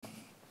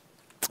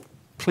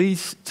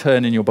Please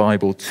turn in your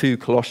Bible to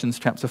Colossians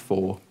chapter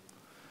 4.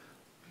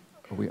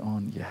 Are we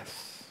on?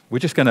 Yes. We're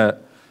just going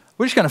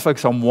to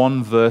focus on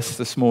one verse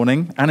this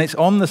morning, and it's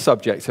on the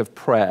subject of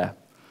prayer.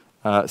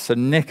 So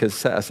Nick has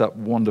set us up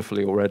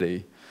wonderfully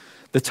already.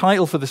 The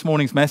title for this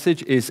morning's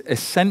message is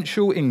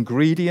Essential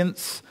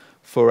Ingredients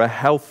for a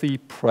Healthy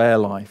Prayer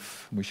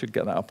Life. We should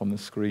get that up on the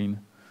screen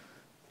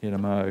in a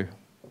mo.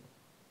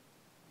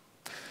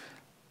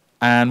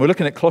 And we're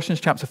looking at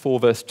Colossians chapter 4,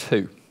 verse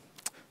 2.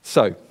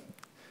 So,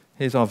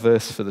 here's our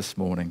verse for this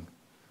morning.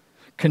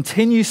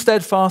 Continue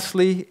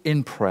steadfastly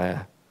in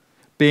prayer,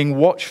 being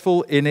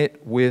watchful in it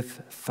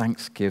with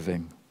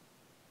thanksgiving.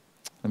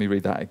 Let me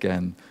read that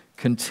again.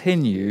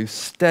 Continue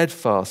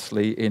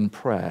steadfastly in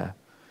prayer,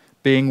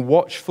 being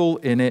watchful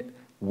in it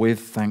with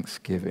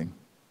thanksgiving.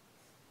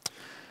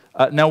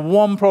 Now,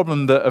 one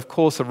problem that, of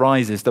course,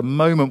 arises the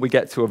moment we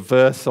get to a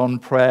verse on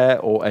prayer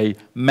or a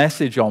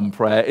message on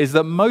prayer is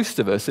that most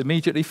of us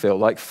immediately feel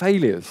like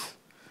failures.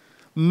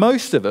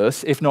 Most of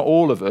us, if not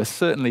all of us,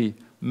 certainly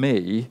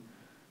me,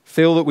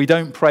 feel that we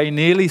don't pray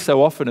nearly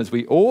so often as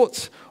we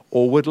ought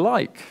or would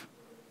like.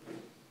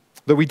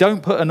 That we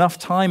don't put enough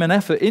time and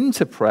effort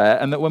into prayer,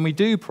 and that when we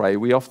do pray,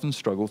 we often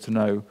struggle to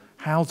know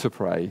how to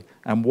pray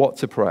and what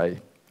to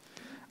pray.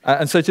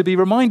 And so to be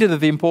reminded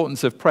of the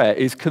importance of prayer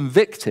is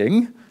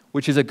convicting,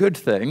 which is a good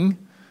thing,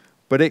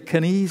 but it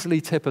can easily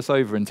tip us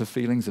over into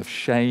feelings of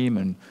shame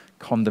and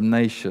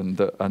condemnation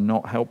that are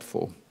not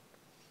helpful.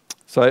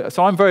 So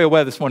I'm very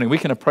aware this morning we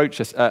can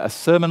approach a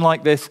sermon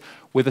like this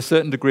with a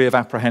certain degree of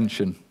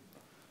apprehension.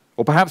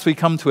 Or perhaps we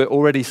come to it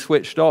already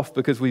switched off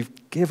because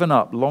we've given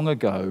up long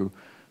ago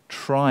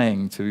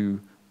trying to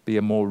be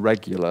a more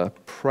regular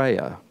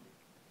prayer.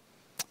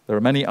 There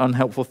are many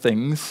unhelpful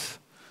things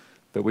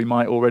that we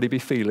might already be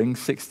feeling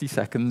 60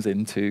 seconds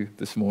into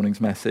this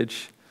morning's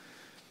message.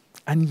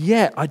 And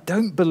yet, I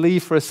don't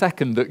believe for a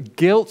second that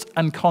guilt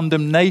and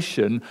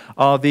condemnation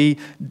are the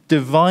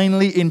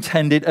divinely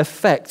intended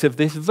effect of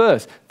this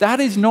verse. That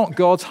is not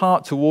God's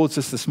heart towards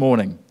us this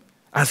morning,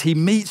 as he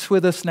meets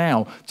with us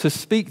now to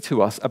speak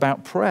to us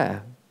about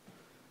prayer.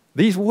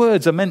 These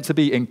words are meant to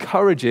be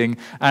encouraging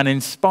and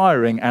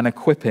inspiring and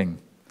equipping.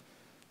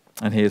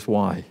 And here's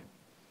why.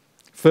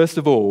 First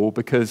of all,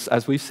 because,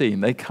 as we've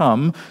seen, they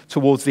come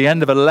towards the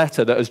end of a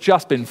letter that has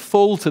just been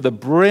full to the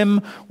brim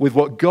with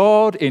what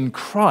God in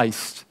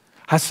Christ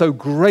has so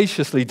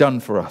graciously done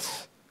for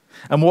us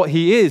and what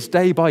he is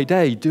day by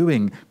day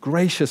doing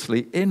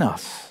graciously in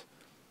us.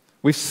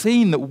 We've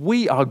seen that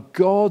we are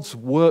God's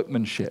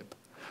workmanship.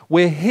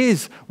 We're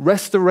his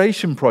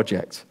restoration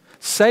project,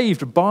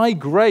 saved by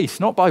grace,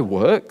 not by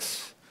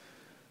works.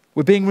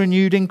 We're being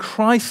renewed in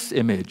Christ's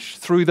image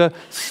through the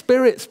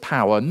Spirit's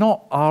power,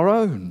 not our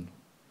own.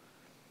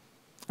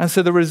 And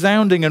so the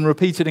resounding and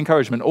repeated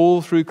encouragement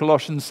all through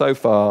Colossians so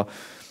far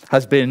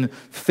has been,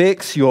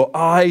 fix your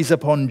eyes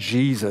upon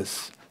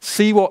Jesus.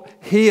 See what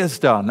he has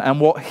done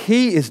and what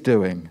he is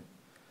doing.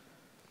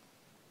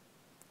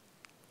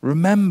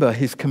 Remember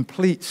his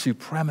complete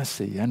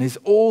supremacy and his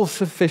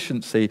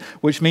all-sufficiency,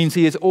 which means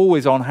he is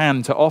always on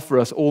hand to offer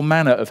us all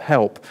manner of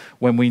help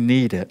when we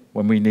need it,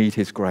 when we need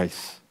his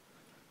grace.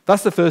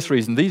 That's the first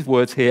reason. These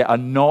words here are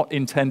not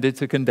intended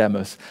to condemn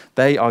us.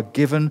 They are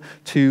given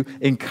to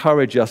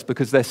encourage us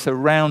because they're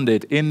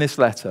surrounded in this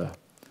letter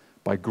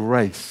by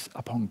grace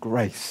upon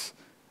grace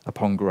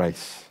upon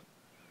grace.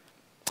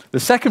 The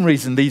second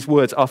reason these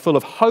words are full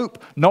of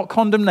hope, not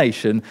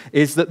condemnation,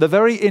 is that the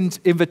very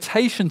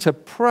invitation to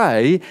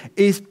pray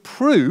is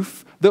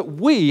proof that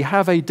we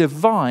have a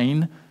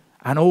divine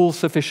and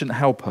all-sufficient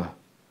helper,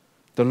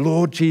 the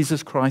Lord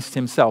Jesus Christ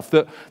himself,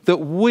 that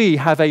we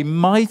have a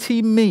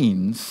mighty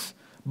means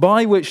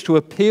by which to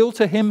appeal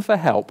to him for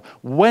help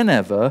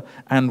whenever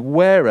and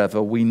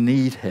wherever we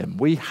need him.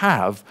 We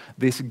have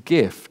this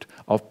gift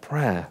of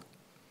prayer.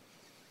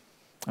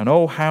 And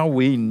oh, how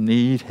we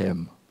need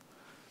him.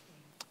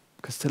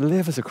 Because to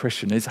live as a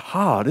Christian is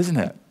hard, isn't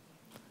it?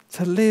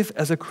 To live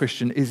as a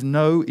Christian is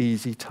no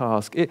easy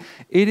task. It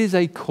is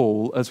a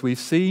call, as we've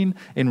seen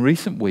in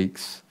recent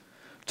weeks,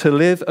 to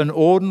live an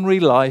ordinary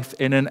life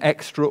in an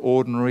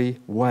extraordinary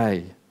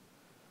way.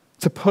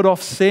 To put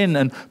off sin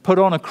and put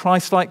on a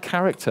Christ-like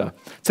character.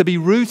 To be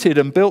rooted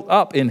and built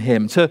up in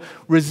him. To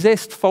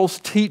resist false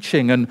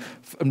teaching and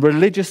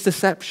religious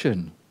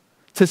deception.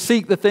 To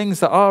seek the things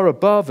that are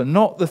above and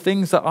not the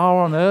things that are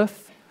on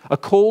earth. A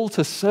call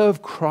to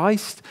serve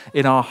Christ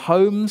in our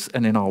homes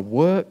and in our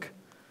work.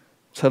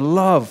 To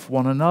love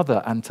one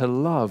another and to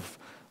love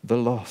the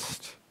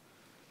lost.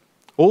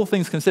 All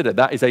things considered,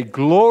 that is a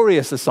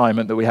glorious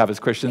assignment that we have as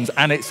Christians,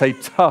 and it's a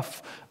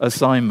tough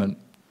assignment,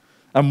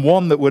 and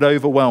one that would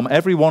overwhelm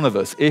every one of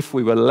us if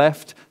we were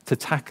left to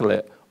tackle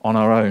it on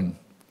our own.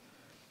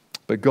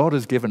 But God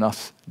has given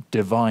us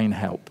divine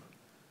help.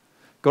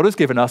 God has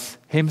given us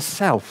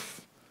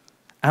himself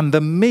and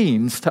the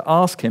means to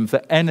ask him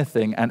for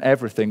anything and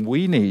everything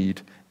we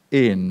need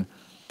in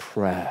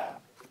prayer.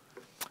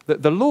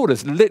 The Lord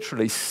has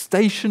literally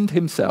stationed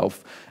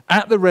himself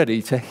at the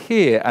ready to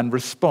hear and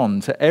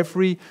respond to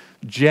every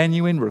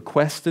genuine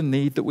request and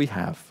need that we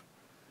have.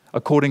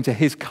 according to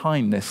his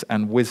kindness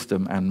and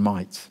wisdom and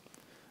might.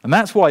 And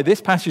that's why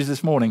this passage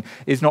this morning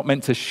is not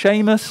meant to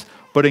shame us,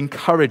 but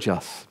encourage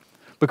us,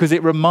 because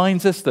it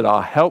reminds us that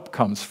our help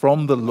comes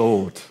from the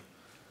Lord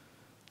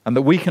and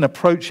that we can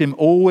approach him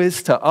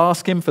always to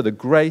ask him for the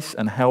grace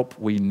and help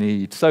we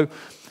need. So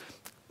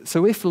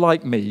if,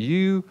 like me,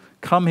 you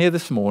come here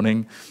this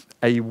morning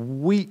a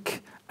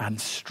weak and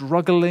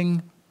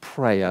struggling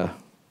prayer,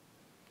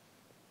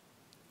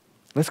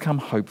 let's come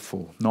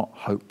hopeful, not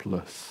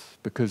hopeless,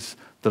 because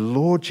the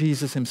Lord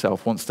Jesus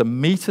himself wants to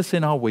meet us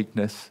in our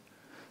weakness,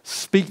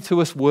 speak to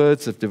us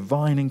words of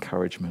divine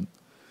encouragement,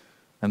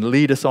 and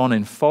lead us on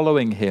in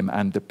following him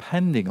and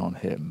depending on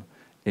him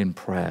in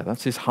prayer.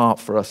 That's his heart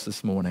for us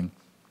this morning.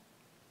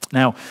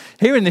 Now,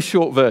 here in this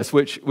short verse,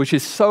 which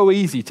is so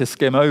easy to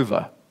skim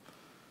over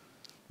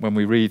when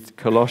we read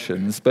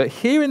Colossians, but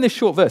here in this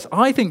short verse,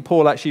 I think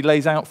Paul actually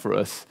lays out for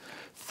us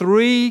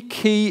 3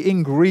 key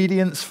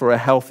ingredients for a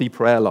healthy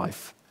prayer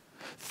life.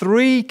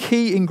 3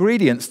 key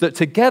ingredients that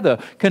together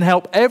can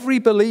help every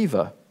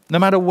believer, no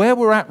matter where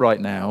we're at right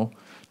now,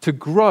 to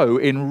grow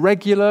in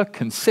regular,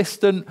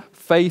 consistent,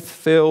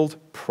 faith-filled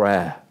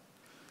prayer.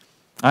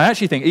 I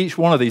actually think each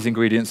one of these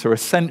ingredients are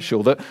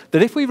essential, that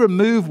if we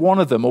remove one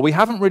of them, or we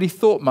haven't really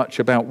thought much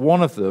about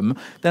one of them,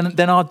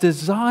 then our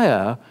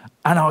desire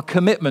and our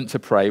commitment to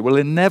pray will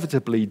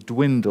inevitably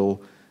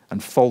dwindle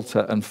and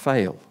falter and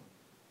fail.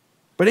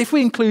 But if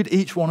we include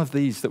each one of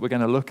these that we're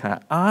going to look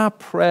at, our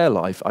prayer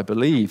life, I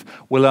believe,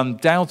 will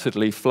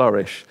undoubtedly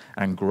flourish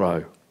and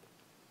grow.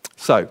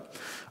 So,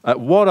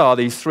 what are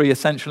these 3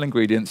 essential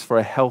ingredients for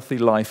a healthy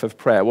life of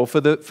prayer? Well,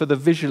 for the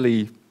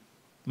visually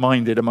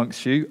minded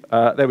amongst you,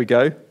 there we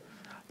go.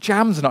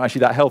 Jam's not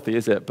actually that healthy,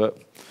 is it? But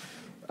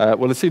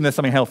we'll assume there's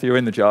something healthier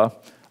in the jar.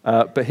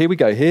 But here we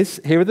go.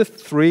 Here are the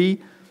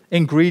 3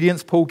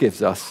 ingredients Paul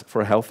gives us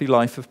for a healthy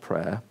life of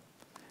prayer: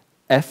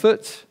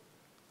 effort,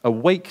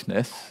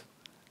 awakeness,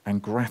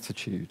 and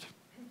gratitude.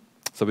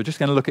 So we're just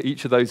going to look at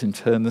each of those in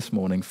turn this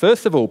morning.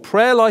 First of all,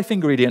 prayer life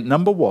ingredient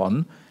number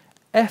 1,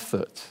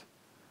 effort.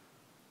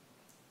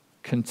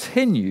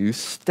 Continue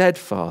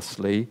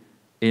steadfastly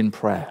in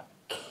prayer.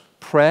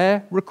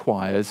 Prayer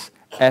requires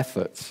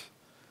effort,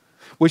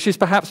 which is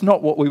perhaps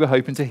not what we were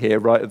hoping to hear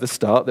right at the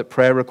start, that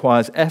prayer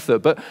requires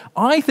effort. But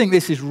I think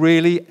this is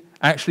really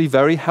actually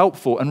very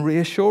helpful and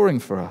reassuring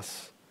for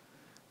us.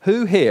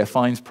 Who here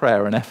finds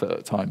prayer an effort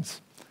at times?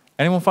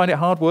 Anyone find it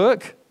hard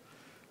work?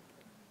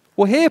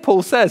 Well, here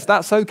Paul says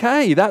that's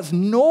okay, that's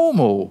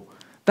normal,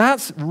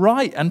 that's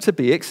right and to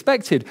be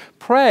expected.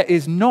 Prayer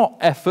is not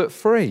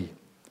effort-free.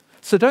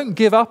 So don't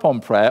give up on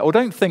prayer, or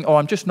don't think,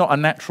 I'm just not a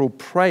natural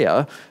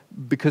prayer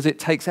because it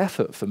takes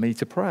effort for me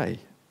to pray.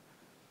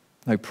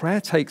 No,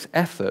 prayer takes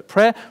effort.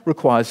 Prayer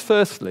requires,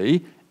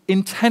 firstly,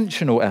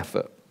 intentional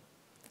effort.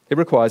 It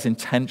requires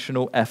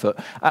intentional effort.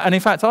 And in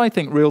fact, I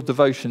think real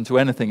devotion to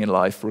anything in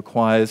life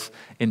requires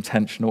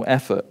intentional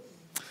effort.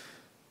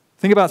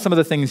 Think about some of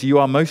the things you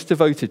are most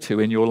devoted to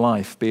in your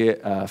life, be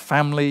it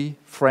family,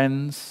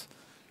 friends,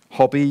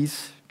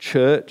 hobbies,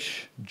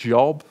 church,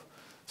 job,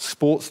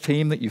 sports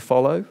team that you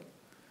follow.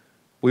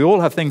 We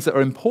all have things that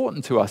are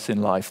important to us in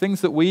life,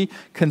 things that we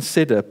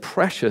consider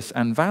precious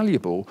and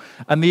valuable.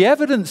 And the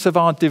evidence of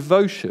our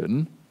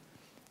devotion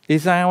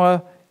is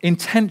our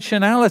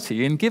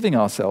intentionality in giving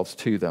ourselves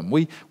to them.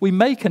 We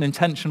make an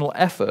intentional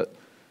effort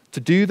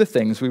to do the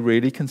things we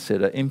really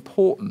consider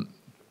important.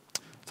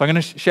 So I'm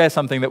going to share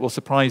something that will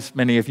surprise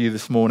many of you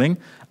this morning.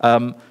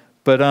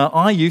 But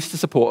I used to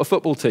support a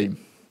football team.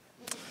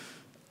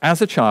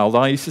 As a child,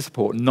 I used to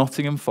support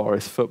Nottingham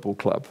Forest Football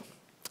Club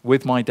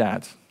with my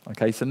dad.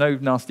 Okay, so no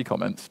nasty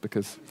comments,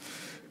 because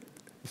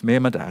it's me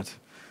and my dad.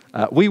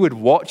 We would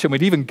watch, and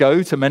we'd even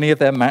go to many of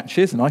their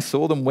matches, and I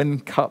saw them win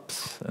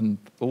cups and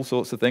all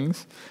sorts of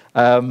things.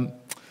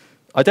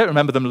 I don't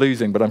remember them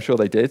losing, but I'm sure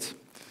they did.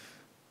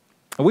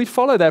 And we'd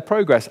follow their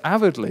progress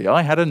avidly.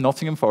 I had a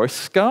Nottingham Forest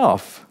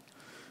scarf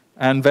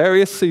and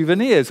various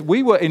souvenirs.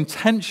 We were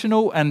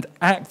intentional and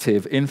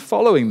active in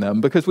following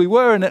them because we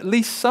were, in at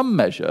least some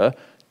measure,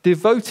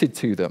 devoted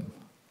to them.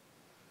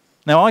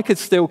 Now, I could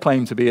still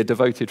claim to be a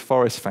devoted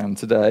Forest fan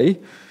today,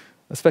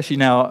 especially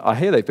now I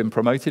hear they've been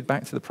promoted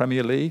back to the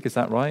Premier League. Is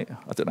that right?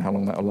 I don't know how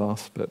long that will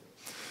last. But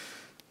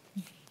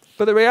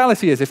the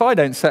reality is, if I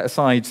don't set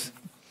aside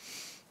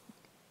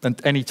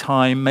any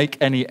time, make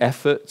any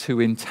effort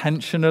to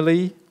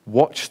intentionally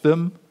watch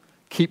them,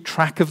 keep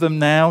track of them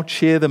now,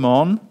 cheer them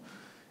on,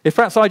 if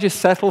perhaps I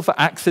just settle for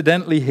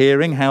accidentally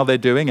hearing how they're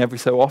doing every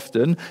so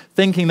often,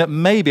 thinking that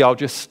maybe I'll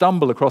just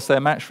stumble across their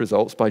match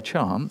results by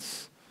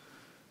chance,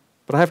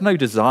 but I have no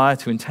desire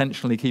to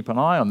intentionally keep an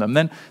eye on them,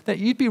 then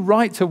you'd be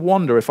right to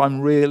wonder if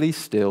I'm really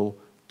still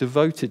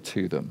devoted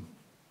to them,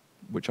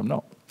 which I'm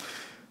not.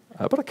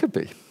 But I could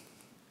be.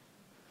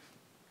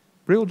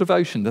 Real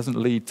devotion doesn't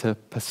lead to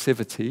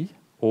passivity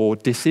or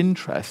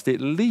disinterest. It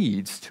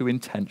leads to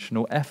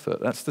intentional effort.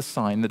 That's the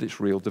sign that it's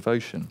real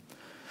devotion.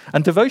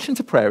 And devotion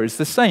to prayer is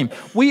the same.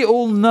 We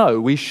all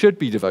know we should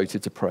be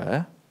devoted to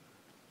prayer.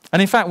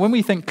 And in fact, when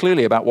we think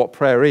clearly about what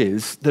prayer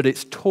is, that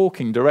it's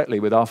talking directly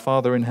with our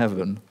Father in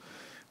heaven,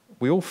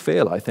 we all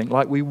feel, I think,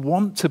 like we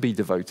want to be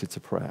devoted to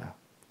prayer.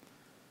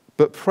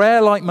 But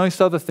prayer, like most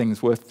other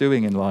things worth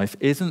doing in life,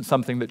 isn't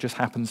something that just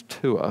happens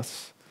to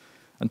us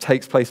and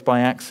takes place by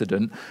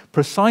accident.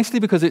 Precisely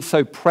because it's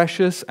so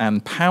precious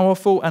and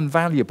powerful and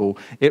valuable,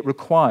 it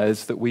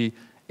requires that we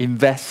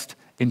invest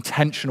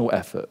intentional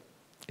effort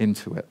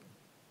into it.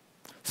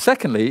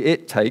 Secondly,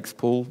 it takes,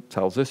 Paul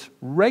tells us,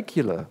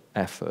 regular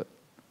effort.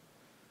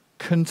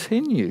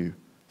 Continue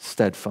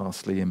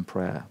steadfastly in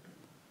prayer.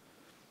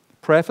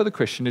 Prayer for the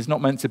Christian is not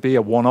meant to be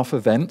a one-off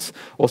event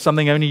or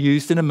something only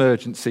used in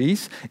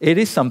emergencies. It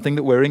is something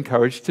that we're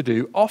encouraged to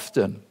do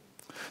often.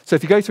 So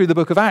if you go through the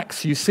book of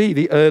Acts, you see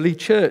the early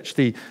church,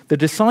 the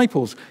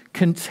disciples,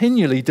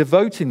 continually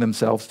devoting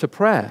themselves to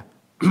prayer.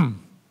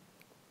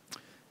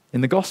 In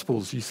the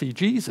Gospels, you see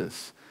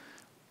Jesus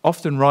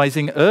often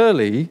rising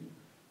early,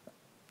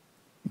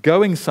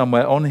 going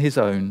somewhere on his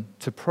own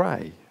to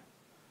pray.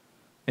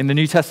 In the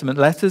New Testament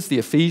letters, the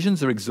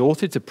Ephesians are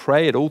exhorted to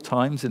pray at all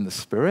times in the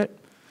Spirit,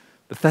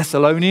 the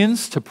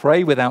Thessalonians to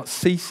pray without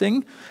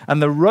ceasing,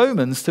 and the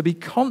Romans to be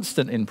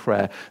constant in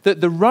prayer.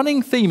 The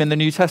running theme in the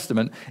New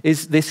Testament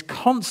is this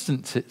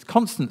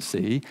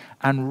constancy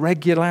and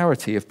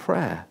regularity of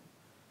prayer.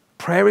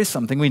 Prayer is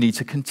something we need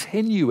to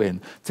continue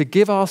in, to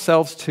give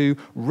ourselves to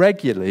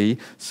regularly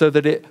so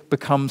that it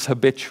becomes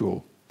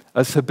habitual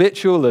as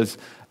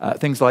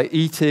things like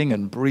eating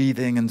and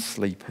breathing and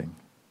sleeping.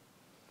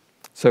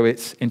 So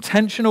it's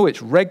intentional,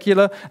 it's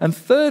regular, and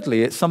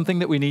thirdly, it's something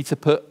that we need to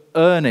put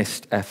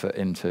earnest effort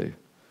into.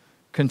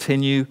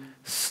 Continue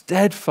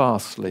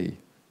steadfastly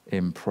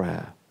in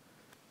prayer.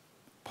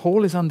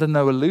 Paul is under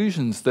no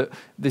illusions that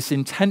this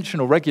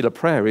intentional, regular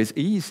prayer is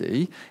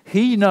easy.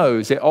 He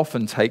knows it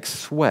often takes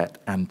sweat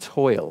and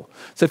toil.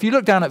 So if you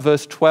look down at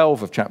verse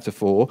 12 of chapter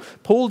 4,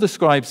 Paul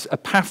describes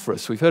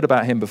Epaphras. We've heard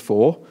about him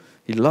before.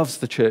 He loves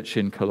the church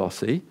in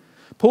Colossae.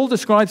 Paul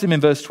describes him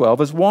in verse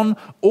 12 as one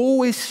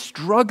always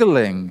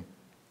struggling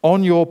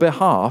on your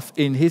behalf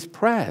in his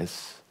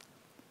prayers.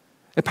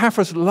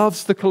 Epaphras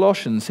loves the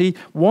Colossians. He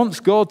wants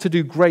God to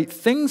do great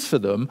things for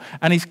them,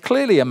 and he's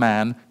clearly a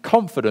man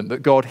confident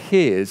that God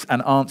hears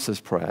and answers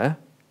prayer.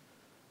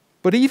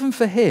 But even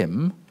for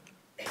him,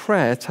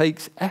 prayer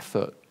takes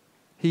effort.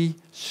 He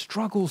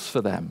struggles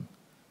for them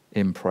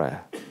in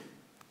prayer.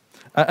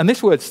 And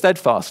this word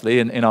steadfastly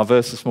in our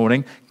verse this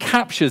morning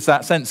captures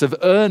that sense of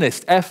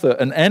earnest effort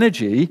and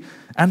energy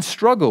and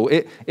struggle.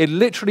 It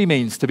literally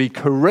means to be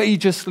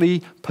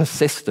courageously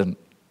persistent.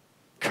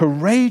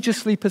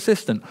 Courageously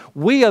persistent.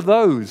 We are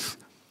those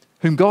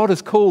whom God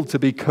has called to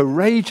be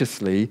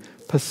courageously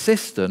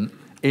persistent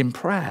in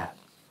prayer.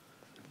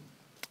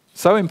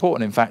 So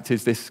important, in fact,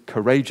 is this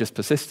courageous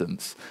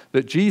persistence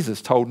that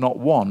Jesus told not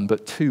one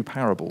but two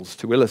parables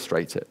to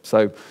illustrate it.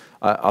 So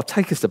I'll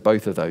take us to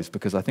both of those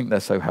because I think they're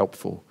so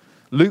helpful.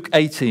 Luke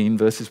 18,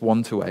 verses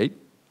 1 to 8.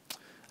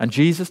 And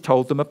Jesus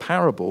told them a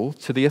parable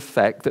to the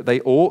effect that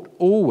they ought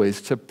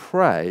always to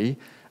pray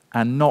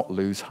and not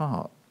lose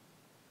heart.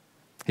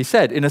 He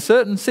said, in a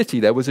certain city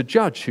there was a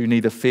judge who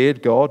neither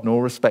feared God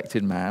nor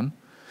respected man.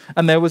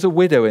 And there was a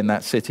widow in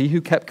that city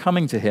who kept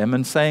coming to him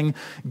and saying,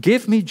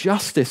 "Give me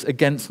justice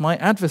against my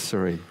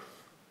adversary."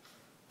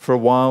 For a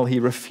while he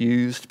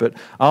refused, but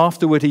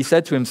afterward he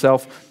said to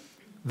himself,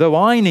 "Though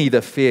I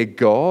neither fear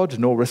God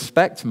nor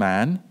respect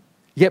man,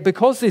 yet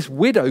because this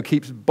widow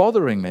keeps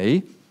bothering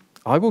me,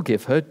 I will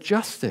give her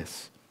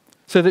justice,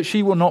 so that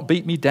she will not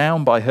beat me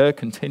down by her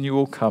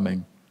continual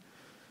coming."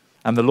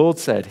 And the Lord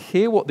said,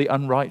 "Hear what the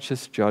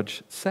unrighteous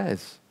judge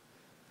says.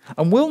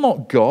 And will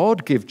not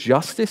God give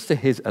justice to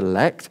his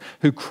elect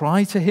who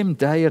cry to him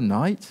day and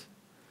night?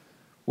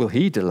 Will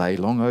he delay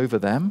long over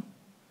them?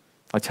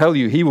 I tell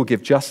you, he will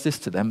give justice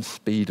to them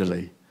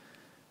speedily.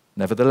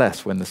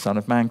 Nevertheless, when the Son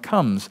of Man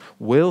comes,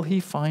 will he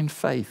find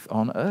faith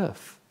on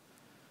earth?"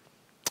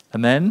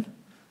 And then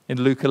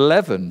in Luke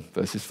 11,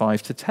 verses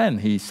 5 to 10,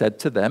 he said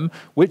to them,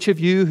 "Which of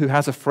you who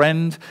has a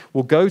friend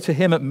will go to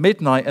him at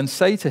midnight and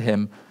say to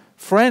him,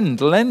 'Friend,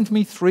 lend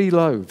me 3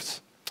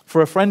 loaves.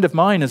 For a friend of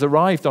mine has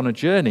arrived on a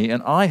journey,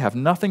 and I have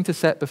nothing to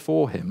set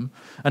before him.'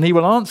 And he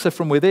will answer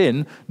from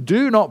within,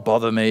 'Do not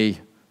bother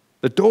me.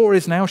 The door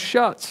is now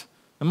shut,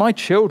 and my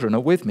children are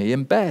with me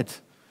in bed.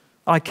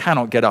 I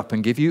cannot get up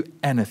and give you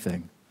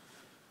anything.'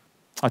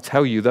 I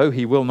tell you, though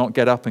he will not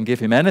get up and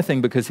give him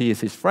anything because he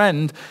is his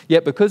friend,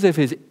 yet because of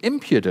his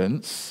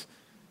impudence,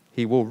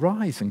 he will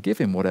rise and give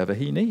him whatever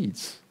he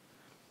needs.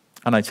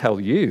 And I tell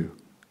you,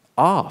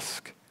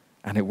 ask,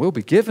 and it will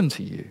be given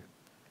to you.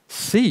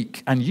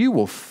 Seek, and you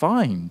will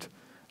find.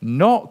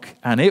 Knock,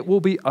 and it will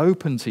be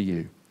open to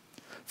you.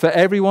 For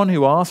everyone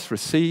who asks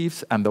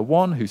receives, and the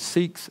one who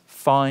seeks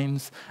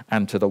finds,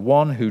 and to the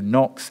one who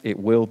knocks it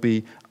will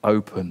be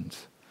opened."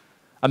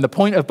 And the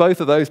point of both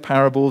of those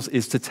parables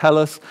is to tell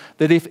us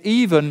that if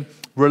even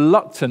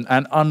reluctant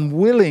and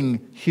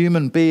unwilling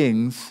human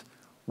beings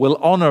will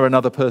honor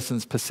another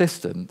person's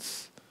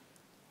persistence,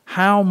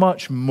 how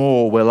much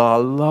more will our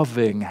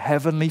loving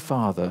Heavenly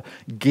Father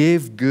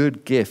give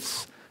good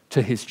gifts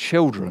to his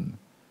children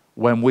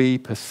when we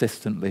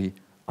persistently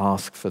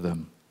ask for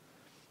them?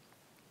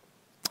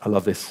 I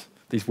love this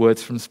these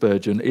words from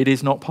Spurgeon, it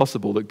is not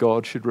possible that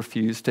God should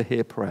refuse to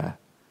hear prayer.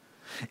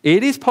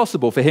 It is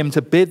possible for him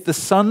to bid the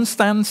sun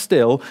stand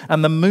still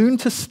and the moon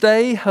to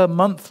stay her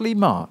monthly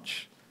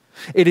march.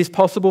 It is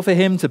possible for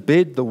him to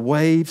bid the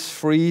waves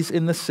freeze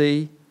in the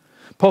sea,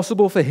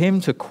 possible for him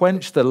to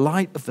quench the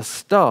light of the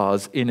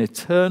stars in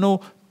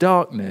eternal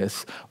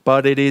darkness,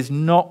 but it is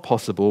not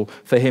possible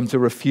for him to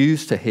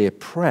refuse to hear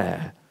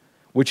prayer,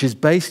 which is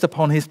based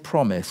upon his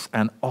promise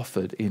and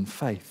offered in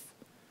faith.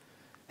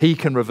 He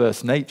can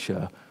reverse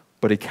nature,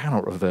 but he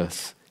cannot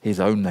reverse his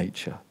own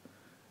nature.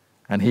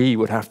 And he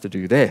would have to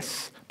do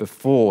this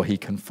before he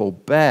can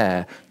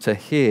forbear to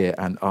hear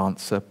and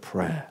answer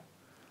prayer.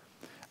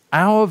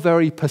 Our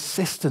very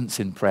persistence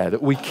in prayer,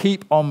 that we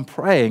keep on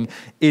praying,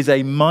 is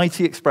a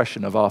mighty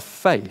expression of our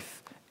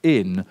faith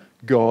in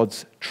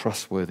God's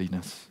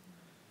trustworthiness.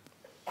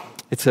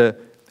 It's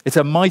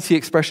a mighty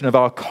expression of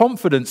our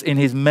confidence in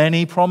his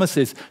many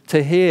promises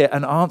to hear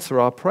and answer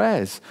our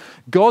prayers.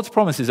 God's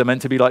promises are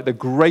meant to be like the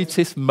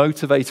greatest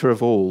motivator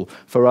of all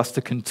for us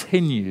to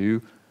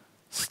continue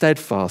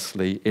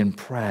steadfastly in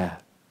prayer.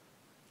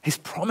 His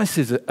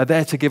promises are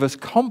there to give us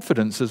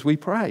confidence as we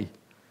pray.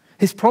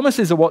 His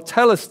promises are what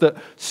tell us that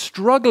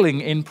struggling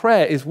in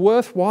prayer is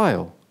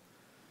worthwhile.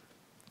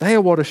 They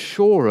are what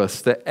assure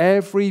us that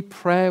every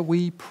prayer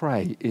we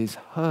pray is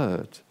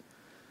heard,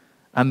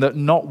 and that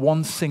not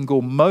one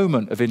single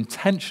moment of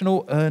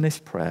intentional,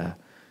 earnest prayer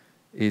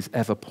is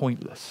ever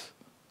pointless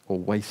or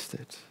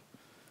wasted.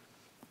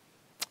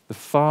 The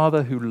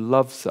Father who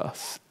loves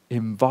us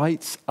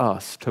invites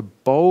us to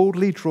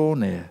boldly draw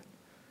near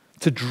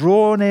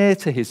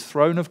to his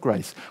throne of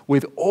grace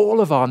with all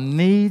of our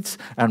needs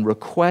and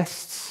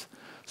requests,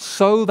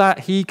 so that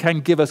he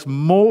can give us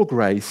more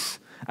grace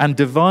and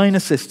divine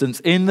assistance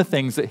in the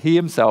things that he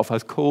himself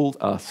has called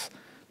us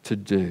to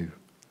do.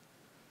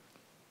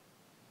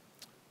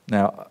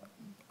 Now,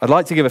 I'd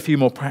like to give a few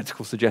more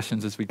practical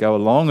suggestions as we go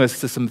along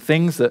as to some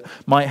things that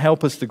might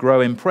help us to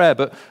grow in prayer.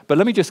 But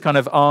let me just kind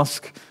of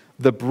ask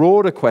the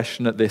broader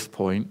question at this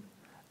point.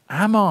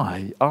 Are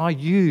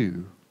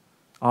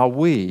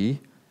we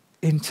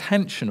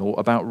intentional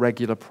about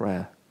regular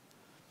prayer?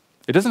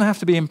 It doesn't have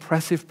to be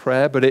impressive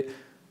prayer, but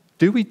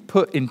do we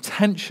put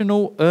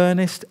intentional,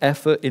 earnest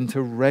effort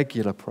into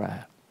regular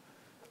prayer?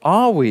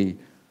 Are we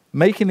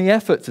making the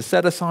effort to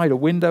set aside a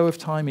window of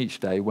time each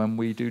day when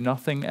we do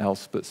nothing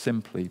else but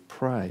simply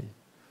pray?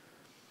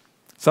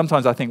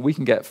 Sometimes I think we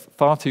can get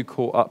far too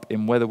caught up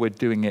in whether we're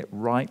doing it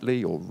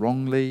rightly or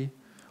wrongly,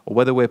 or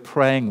whether we're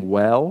praying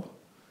well.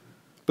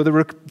 But the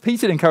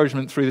repeated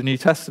encouragement through the New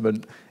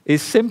Testament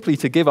is simply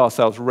to give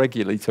ourselves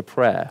regularly to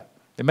prayer.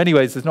 In many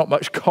ways, there's not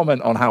much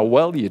comment on how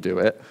well you do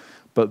it,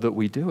 but that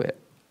we do it.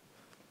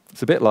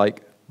 It's a bit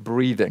like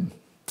breathing.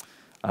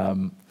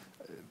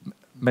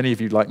 Many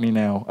of you, like me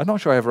now, I'm not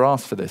sure I ever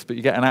asked for this, but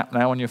you get an app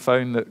now on your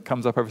phone that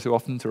comes up every so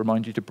often to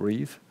remind you to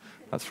breathe.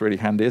 That's really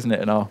handy, isn't it,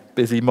 in our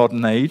busy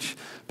modern age?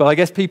 But I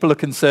guess people are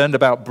concerned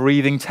about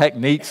breathing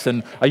techniques,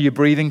 and are you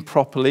breathing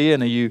properly,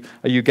 and are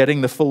you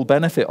getting the full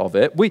benefit of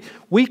it?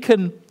 We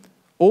can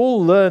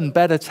all learn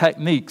better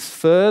techniques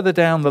further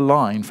down the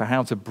line for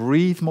how to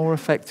breathe more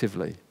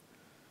effectively.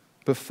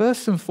 But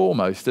first and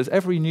foremost, as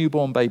every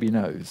newborn baby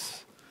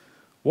knows,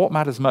 what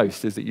matters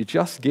most is that you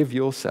just give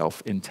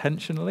yourself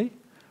intentionally,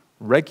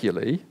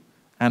 regularly,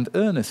 and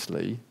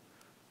earnestly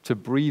to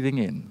breathing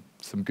in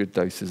some good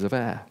doses of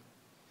air.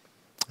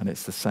 And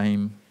it's the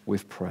same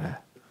with prayer.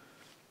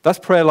 That's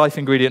prayer life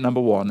ingredient number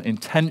one: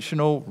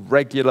 intentional,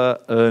 regular,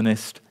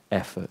 earnest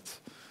effort.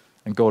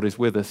 And God is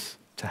with us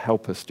to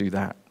help us do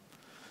that.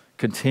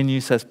 Continue,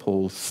 says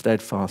Paul,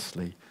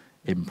 steadfastly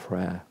in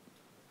prayer.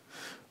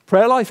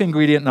 Prayer life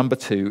ingredient number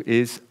two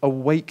is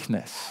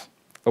awakeness.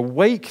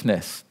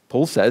 Awakeness,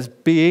 Paul says,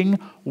 being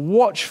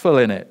watchful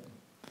in it.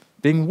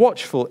 Being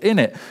watchful in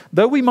it.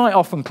 Though we might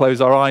often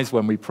close our eyes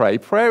when we pray,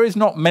 prayer is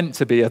not meant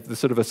to be a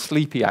sort of a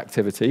sleepy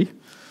activity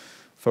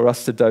for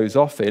us to doze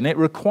off in. It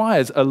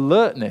requires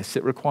alertness.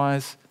 It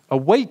requires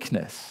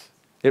awakeness.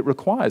 It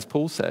requires,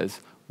 Paul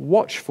says,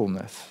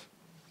 watchfulness.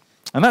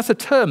 And that's a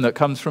term that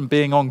comes from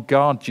being on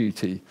guard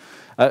duty.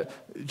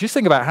 Just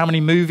think about how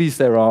many movies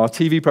there are,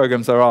 TV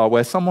programs there are,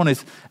 where someone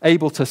is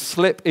able to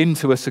slip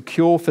into a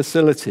secure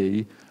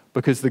facility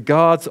because the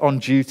guards on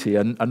duty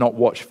are not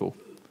watchful.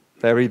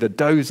 They're either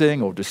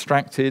dozing or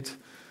distracted.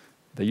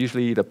 They're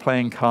usually either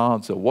playing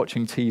cards or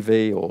watching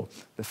TV, or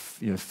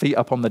feet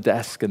up on the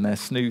desk and they're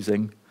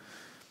snoozing.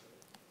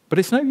 But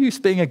it's no use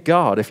being a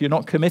guard if you're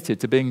not committed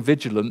to being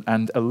vigilant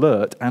and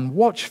alert and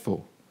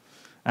watchful.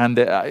 And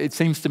it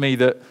seems to me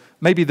that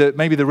maybe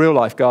the real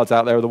life guards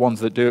out there are the ones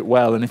that do it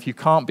well. And if you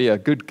can't be a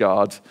good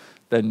guard,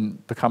 then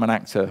become an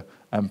actor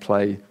and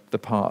play the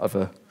part of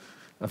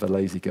a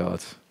lazy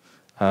guard.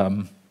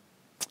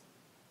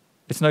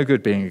 It's no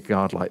good being a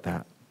guard like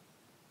that.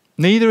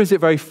 Neither is it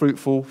very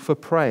fruitful for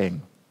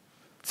praying.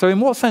 So in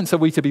what sense are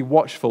we to be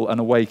watchful and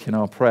awake in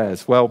our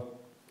prayers? Well,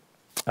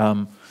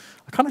 I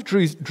kind of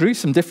drew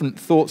some different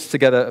thoughts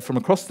together from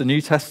across the New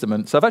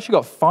Testament. So I've actually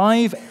got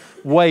 5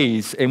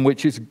 ways in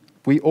which it's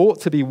We ought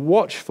to be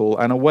watchful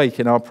and awake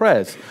in our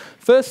prayers.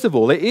 First of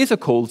all, it is a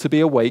call to be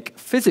awake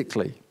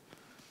physically.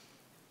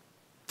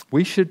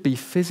 We should be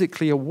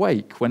physically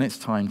awake when it's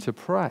time to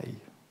pray,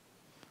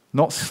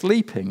 not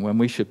sleeping when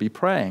we should be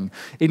praying.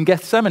 In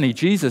Gethsemane,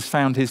 Jesus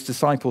found his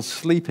disciples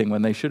sleeping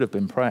when they should have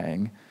been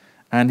praying,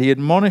 and he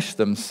admonished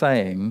them,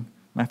 saying,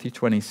 Matthew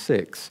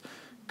 26,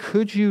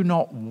 "Could you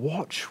not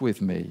watch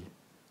with me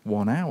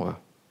 1 hour?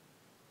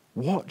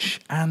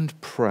 Watch and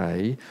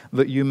pray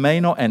that you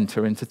may not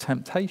enter into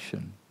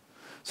temptation."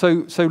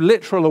 So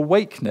literal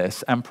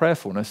awakeness and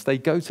prayerfulness, they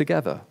go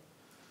together.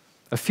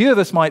 A few of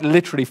us might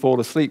literally fall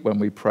asleep when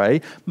we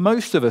pray.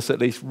 Most of us at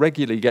least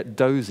regularly get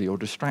dozy or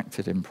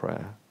distracted in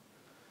prayer.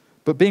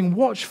 But being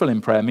watchful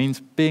in prayer means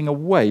being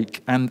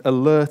awake and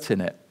alert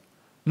in it,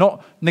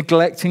 not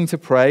neglecting to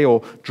pray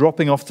or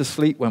dropping off to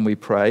sleep when we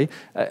pray.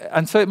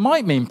 And so it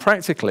might mean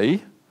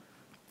practically,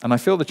 and I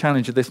feel the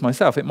challenge of this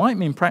myself, it might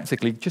mean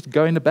practically just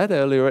going to bed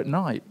earlier at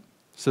night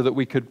so that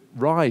we could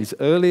rise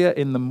earlier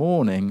in the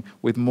morning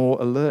with more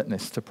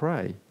alertness to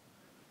pray.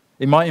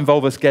 It might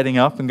involve us getting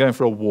up and going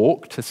for a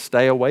walk to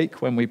stay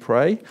awake when we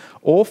pray,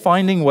 or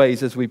finding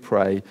ways as we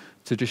pray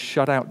to just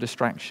shut out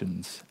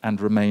distractions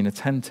and remain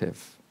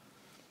attentive.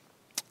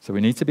 So we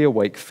need to be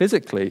awake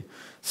physically.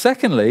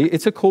 Secondly,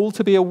 it's a call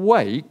to be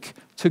awake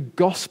to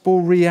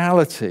gospel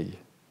reality.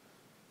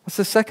 That's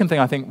the second thing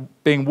I think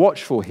being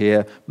watchful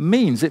here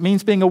means. It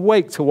means being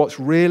awake to what's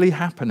really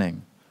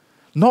happening.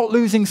 Not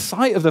losing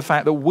sight of the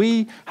fact that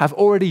we have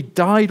already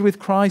died with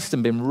Christ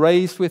and been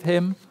raised with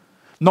him.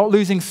 Not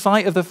losing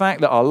sight of the fact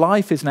that our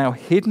life is now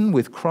hidden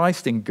with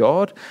Christ in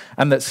God,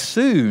 and that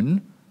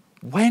soon,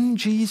 when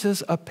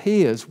Jesus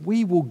appears,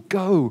 we will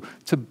go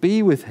to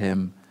be with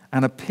him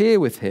and appear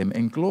with him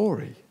in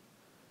glory.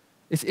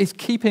 It's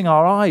keeping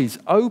our eyes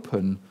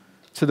open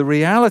to the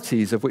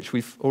realities of which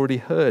we've already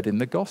heard in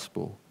the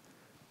gospel.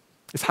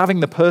 It's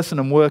having the person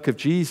and work of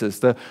Jesus,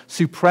 the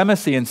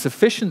supremacy and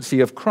sufficiency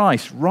of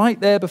Christ right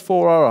there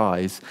before our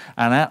eyes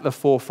and at the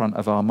forefront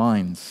of our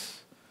minds.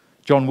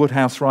 John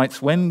Woodhouse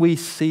writes, "When we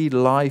see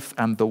life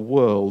and the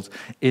world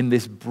in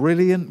this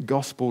brilliant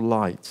gospel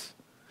light,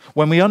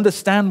 when we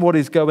understand what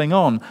is going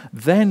on,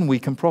 then we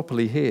can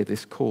properly hear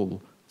this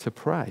call to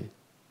pray."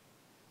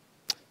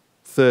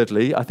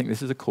 Thirdly, I think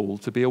this is a call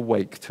to be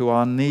awake to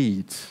our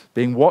needs.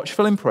 Being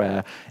watchful in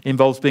prayer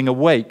involves being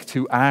awake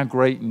to our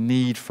great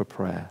need for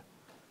prayer.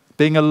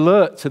 Being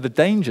alert to the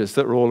dangers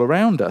that are all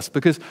around us,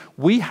 because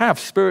we have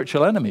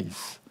spiritual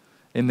enemies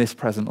in this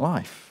present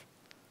life.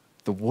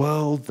 The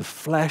world, the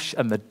flesh,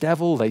 and the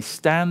devil, they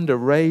stand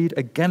arrayed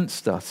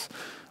against us.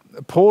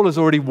 Paul has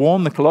already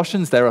warned the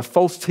Colossians there are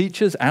false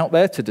teachers out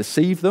there to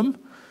deceive them.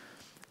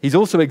 He's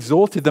also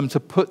exhorted them to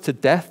put to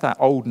death that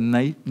old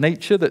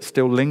nature that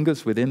still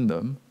lingers within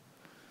them.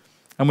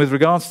 And with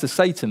regards to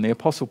Satan, the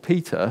Apostle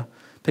Peter,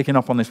 picking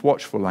up on this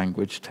watchful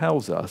language,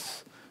 tells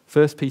us,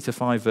 1 Peter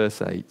 5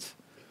 verse 8,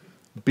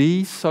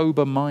 "Be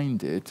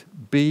sober-minded,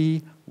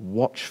 be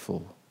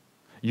watchful.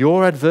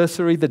 Your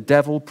adversary, the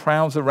devil,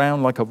 prowls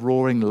around like a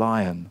roaring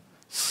lion,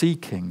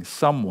 seeking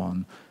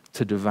someone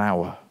to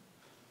devour."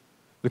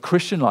 The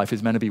Christian life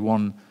is meant to be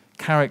one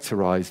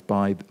characterized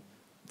by,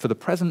 for the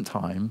present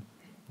time,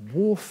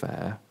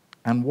 warfare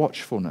and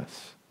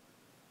watchfulness.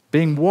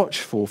 Being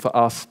watchful for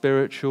our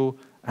spiritual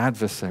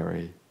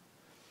adversary.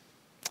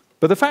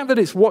 But the fact that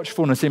it's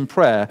watchfulness in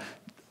prayer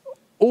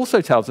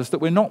also tells us that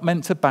we're not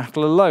meant to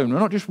battle alone. We're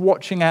not just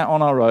watching out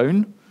on our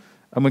own,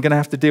 and we're going to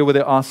have to deal with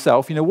it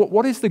ourselves. You know,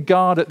 what is the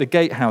guard at the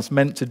gatehouse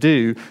meant to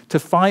do to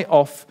fight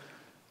off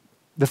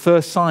the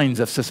first signs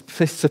of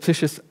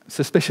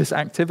suspicious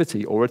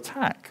activity or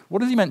attack?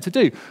 What is he meant to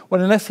do?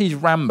 Well, unless he's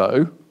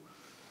Rambo,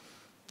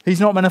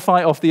 he's not meant to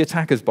fight off the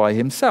attackers by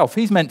himself.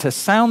 He's meant to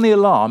sound the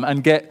alarm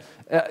and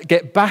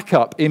get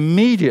backup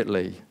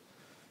immediately.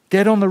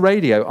 Get on the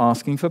radio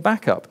asking for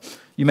backup.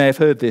 You may have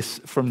heard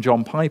this from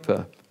John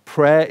Piper.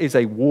 Prayer is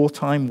a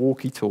wartime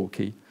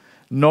walkie-talkie,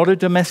 not a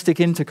domestic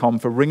intercom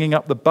for ringing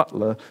up the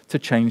butler to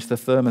change the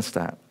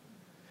thermostat.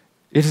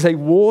 It is a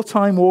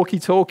wartime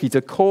walkie-talkie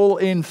to call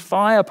in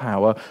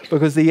firepower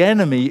because the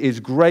enemy is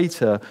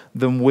greater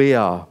than we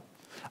are.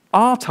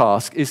 Our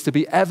task is to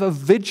be ever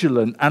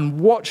vigilant and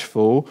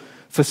watchful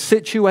for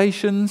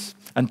situations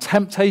and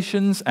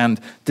temptations and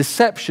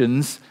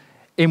deceptions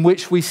in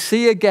which we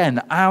see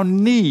again our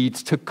need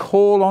to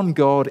call on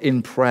God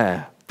in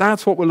prayer.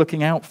 That's what we're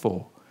looking out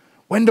for.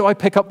 When do I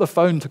pick up the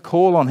phone to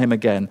call on him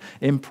again?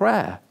 In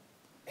prayer.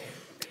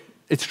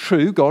 It's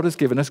true, God has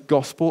given us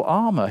gospel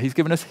armor. He's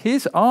given us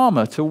his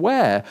armor to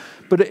wear.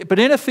 But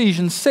in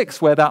Ephesians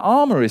 6, where that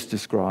armor is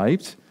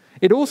described,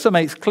 it also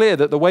makes clear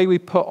that the way we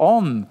put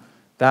on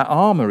that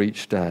armor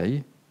each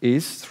day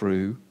is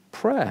through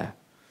prayer.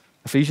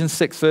 Ephesians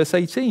 6, verse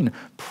 18,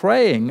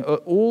 praying at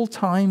all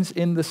times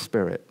in the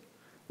Spirit,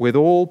 with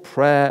all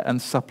prayer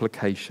and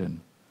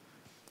supplication.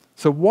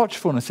 So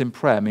watchfulness in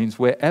prayer means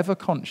we're ever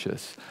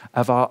conscious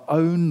of our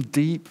own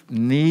deep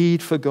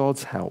need for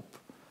God's help,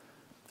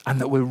 and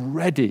that we're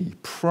ready,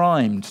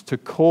 primed to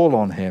call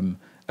on him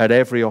at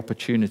every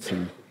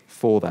opportunity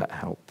for that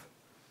help.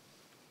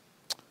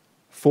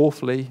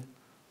 Fourthly,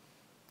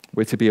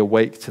 We're to be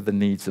awake to the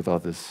needs of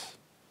others.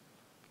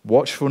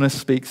 Watchfulness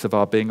speaks of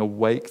our being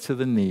awake to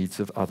the needs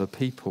of other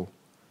people.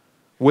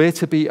 We're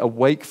to be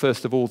awake,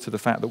 first of all, to the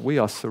fact that we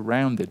are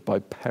surrounded by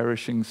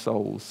perishing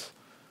souls.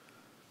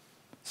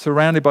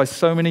 Surrounded by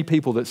so many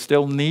people that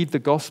still need the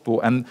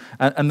gospel and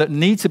that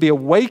need to be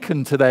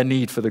awakened to their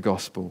need for the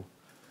gospel.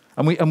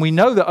 And we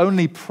know that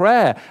only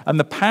prayer and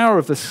the power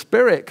of the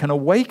Spirit can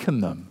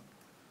awaken them.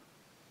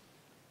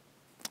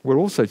 We're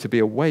also to be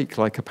awake,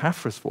 like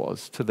Epaphras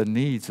was, to the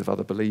needs of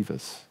other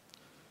believers,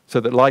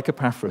 so that, like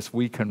Epaphras,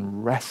 we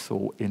can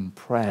wrestle in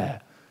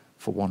prayer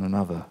for one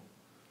another.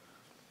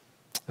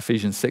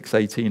 Ephesians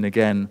 6:18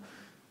 again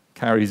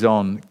carries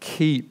on,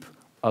 keep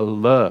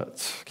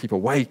alert, keep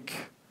awake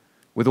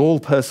with all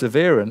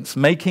perseverance,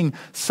 making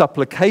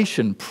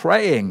supplication,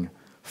 praying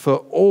for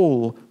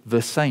all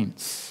the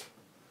saints.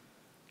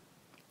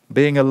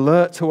 Being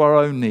alert to our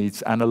own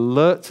needs and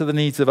alert to the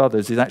needs of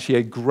others is actually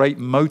a great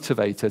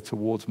motivator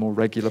towards more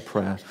regular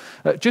prayer.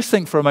 Just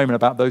think for a moment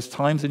about those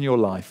times in your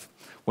life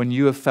when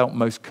you have felt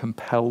most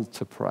compelled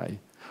to pray,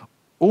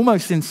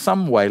 almost in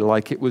some way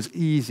like it was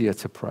easier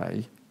to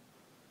pray.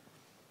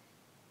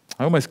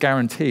 I almost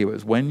guarantee it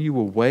was when you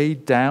were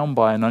weighed down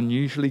by an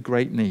unusually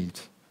great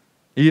need,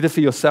 either for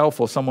yourself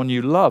or someone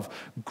you love.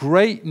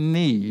 Great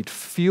need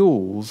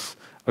fuels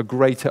a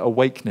greater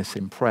awakeness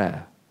in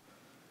prayer.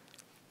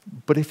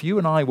 But if you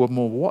and I were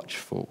more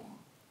watchful,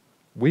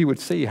 we would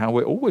see how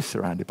we're always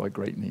surrounded by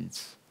great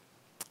needs.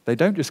 They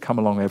don't just come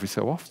along every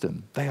so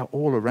often. They are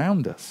all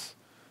around us.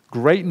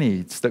 Great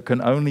needs that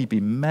can only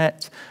be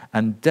met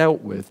and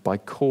dealt with by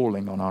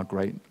calling on our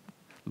great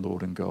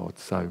Lord and God.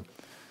 So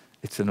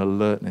it's an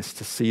alertness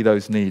to see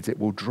those needs. It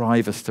will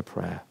drive us to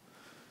prayer.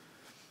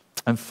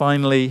 And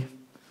finally,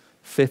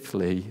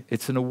 fifthly,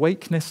 it's an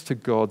awakeness to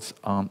God's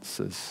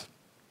answers.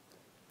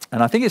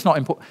 And I think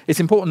it's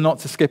important not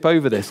to skip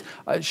over this.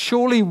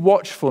 Surely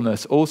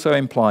watchfulness also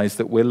implies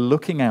that we're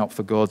looking out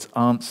for God's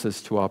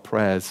answers to our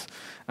prayers.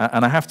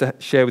 And I have to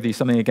share with you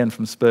something again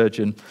from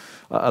Spurgeon.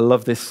 I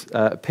love this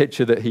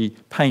picture that he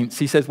paints.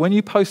 He says, when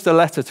you post a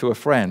letter to a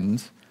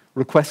friend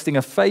requesting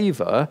a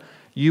favor,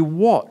 you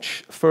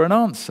watch for an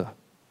answer.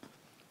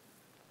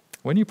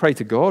 When you pray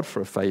to God for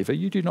a favor,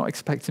 you do not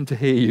expect him to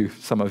hear you,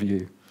 some of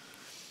you.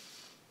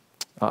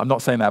 I'm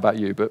not saying that about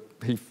you, but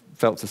he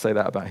felt to say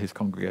that about his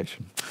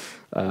congregation.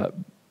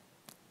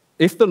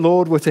 If the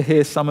Lord were to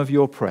hear some of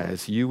your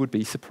prayers, you would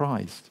be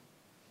surprised.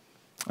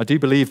 I do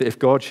believe that if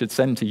God should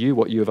send to you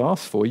what you have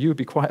asked for, you would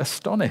be quite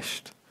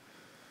astonished.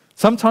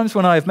 Sometimes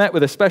when I have met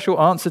with a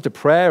special answer to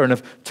prayer and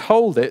have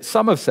told it,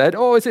 some have said,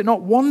 "Oh, is it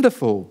not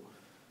wonderful?"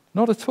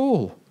 Not at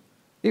all.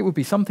 It would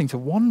be something to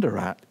wonder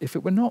at if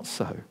it were not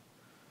so.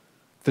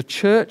 The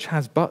church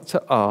has but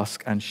to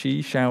ask, and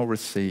she shall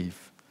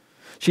receive.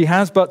 She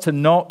has but to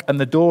knock, and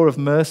the door of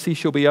mercy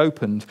shall be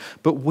opened.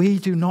 But we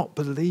do not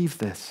believe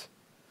this.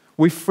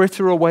 We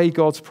fritter away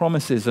God's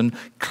promises and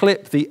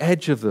clip the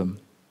edge of them.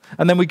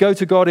 And then we go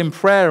to God in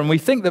prayer, and we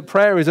think that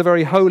prayer is a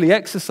very holy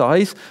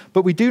exercise,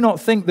 but we do not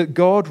think that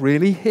God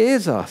really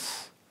hears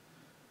us.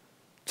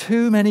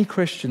 Too many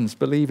Christians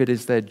believe it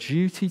is their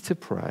duty to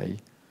pray,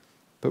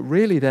 but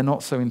really they're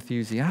not so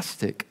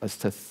enthusiastic as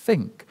to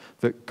think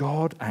that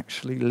God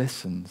actually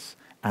listens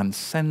and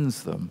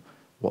sends them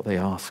what they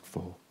ask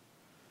for.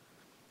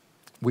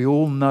 We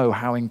all know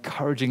how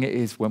encouraging it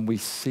is when we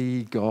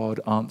see God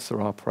answer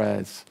our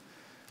prayers,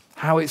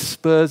 how it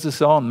spurs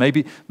us on.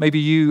 Maybe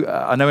you,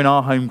 I know in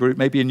our home group,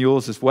 maybe in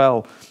yours as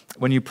well,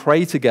 when you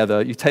pray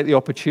together, you take the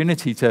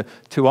opportunity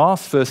to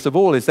ask, first of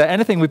all, is there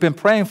anything we've been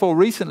praying for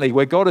recently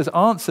where God has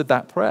answered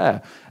that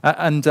prayer?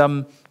 And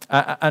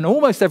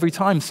almost every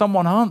time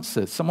someone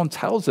answers, someone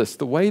tells us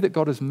the way that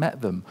God has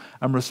met them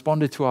and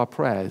responded to our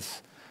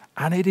prayers.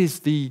 And it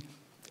is the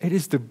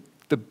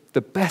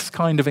best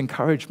kind of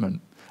encouragement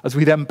as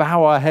we then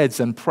bow our heads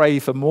and pray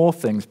for more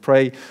things,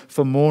 pray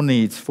for more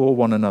needs for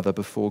one another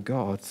before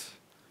God.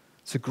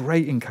 It's a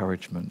great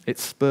encouragement. It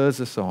spurs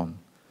us on.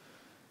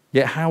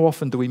 Yet how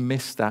often do we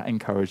miss that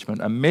encouragement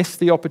and miss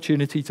the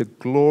opportunity to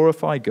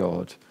glorify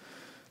God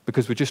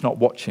because we're just not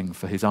watching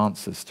for his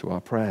answers to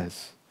our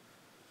prayers?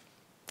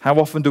 How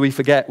often do we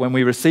forget when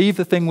we receive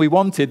the thing we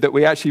wanted that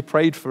we actually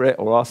prayed for it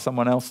or asked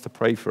someone else to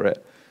pray for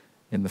it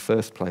in the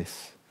first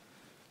place?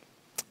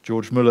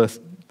 George Muller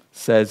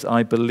says,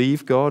 "I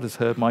believe God has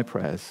heard my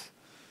prayers,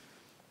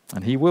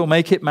 and he will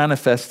make it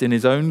manifest in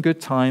his own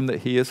good time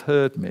that he has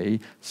heard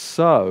me.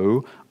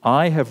 So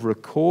I have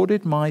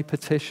recorded my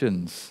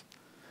petitions,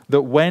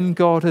 that when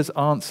God has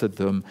answered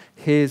them,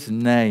 his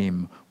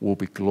name will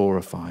be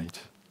glorified."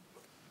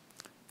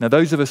 Now,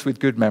 those of us with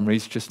good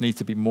memories just need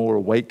to be more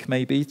awake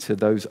maybe to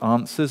those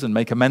answers and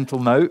make a mental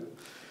note.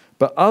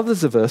 But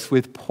others of us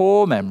with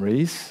poor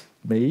memories,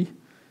 me,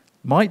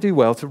 might do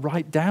well to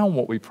write down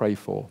what we pray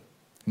for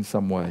in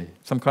some way,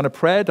 some kind of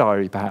prayer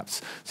diary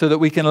perhaps, so that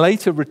we can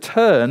later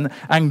return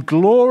and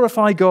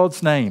glorify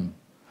God's name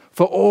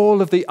for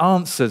all of the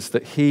answers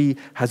that he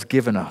has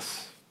given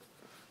us.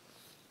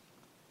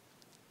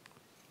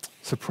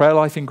 So prayer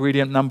life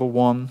ingredient number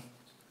 1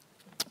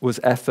 was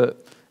effort.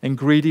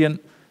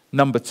 Ingredient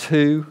number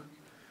 2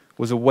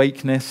 was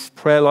awakeness.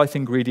 Prayer life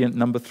ingredient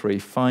number 3,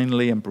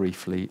 finally and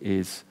briefly,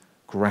 is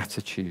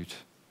gratitude.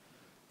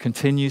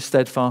 Continue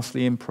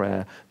steadfastly in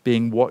prayer,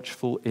 being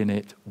watchful in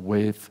it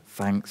with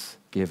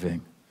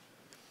thanksgiving.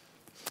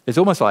 It's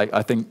almost like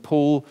I think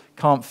Paul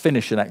can't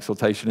finish an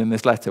exhortation in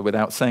this letter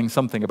without saying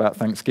something about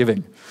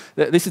thanksgiving.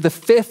 This is the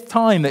 5th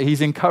time that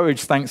he's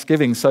encouraged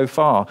thanksgiving so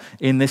far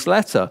in this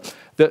letter.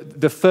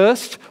 The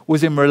first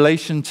was in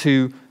relation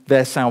to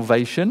their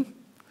salvation.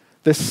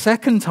 The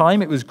second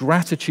time it was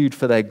gratitude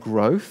for their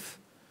growth.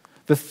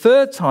 The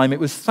third time it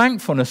was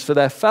thankfulness for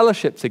their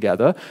fellowship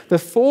together. The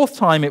fourth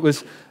time it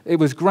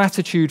was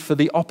gratitude for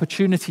the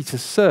opportunity to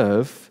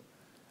serve.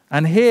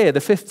 And here, the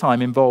 5th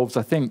time involves,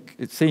 I think,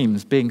 it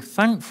seems, being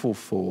thankful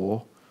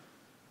for,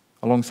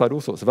 alongside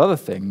all sorts of other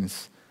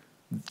things,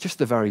 just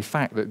the very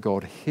fact that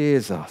God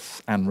hears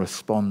us and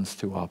responds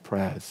to our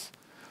prayers.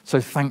 So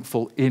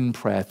thankful in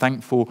prayer,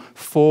 thankful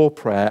for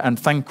prayer, and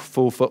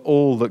thankful for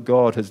all that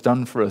God has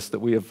done for us that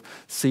we have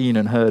seen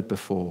and heard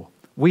before.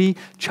 We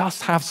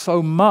just have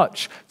so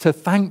much to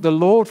thank the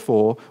Lord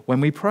for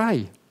when we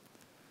pray.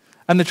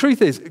 And the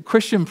truth is,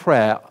 Christian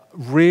prayer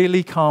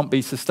really can't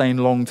be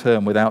sustained long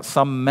term without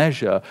some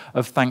measure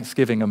of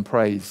thanksgiving and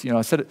praise. You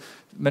know,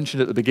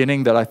 mentioned at the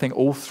beginning that I think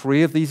all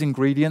 3 of these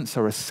ingredients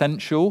are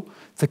essential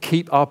to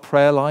keep our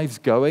prayer lives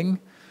going.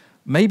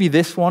 Maybe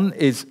this one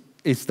is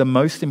the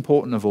most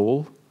important of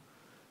all.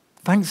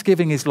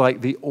 Thanksgiving is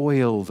like the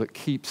oil that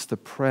keeps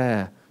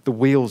the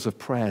wheels of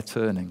prayer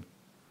turning.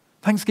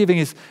 Thanksgiving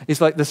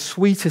is like the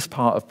sweetest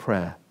part of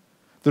prayer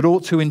that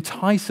ought to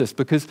entice us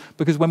because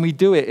when we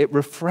do it, it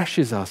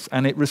refreshes us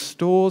and it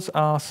restores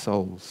our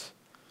souls.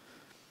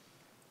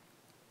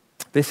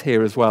 This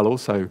here as well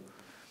also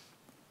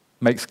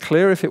makes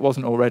clear, if it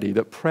wasn't already,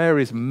 that prayer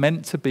is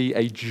meant to be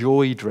a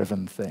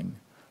joy-driven thing,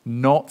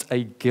 not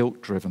a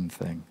guilt-driven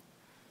thing.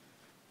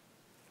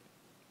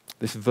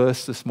 This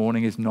verse this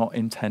morning is not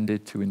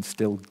intended to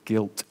instill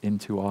guilt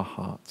into our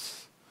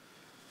hearts,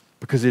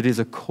 because it is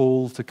a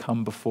call to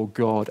come before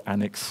God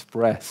and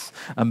express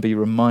and be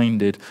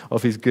reminded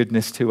of his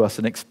goodness to us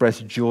and express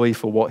joy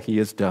for what he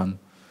has done.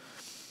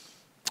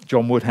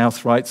 John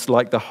Woodhouse writes,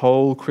 like the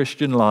whole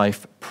Christian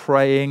life,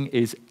 praying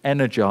is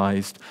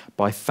energized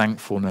by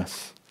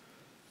thankfulness.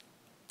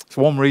 It's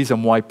one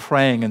reason why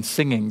praying and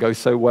singing go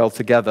so well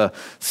together.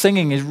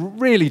 Singing is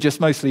really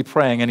just mostly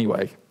praying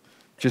anyway,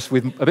 just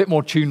with a bit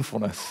more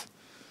tunefulness,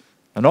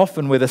 and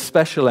often with a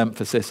special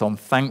emphasis on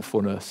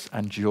thankfulness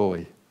and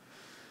joy.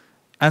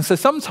 And so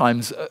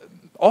sometimes,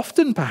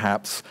 often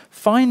perhaps,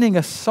 finding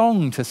a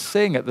song to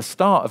sing at the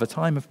start of a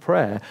time of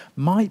prayer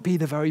might be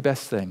the very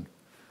best thing,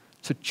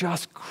 to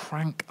just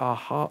crank our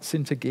hearts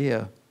into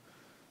gear,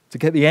 to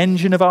get the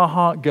engine of our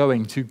heart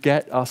going, to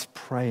get us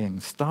praying.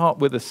 Start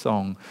with a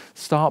song.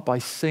 Start by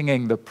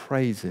singing the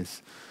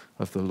praises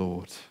of the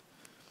Lord.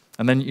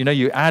 And then,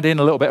 you add in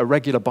a little bit of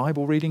regular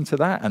Bible reading to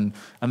that, and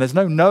there's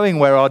no knowing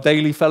where our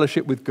daily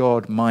fellowship with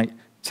God might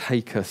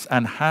take us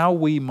and how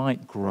we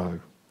might grow.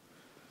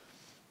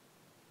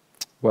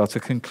 Well,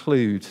 to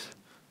conclude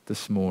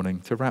this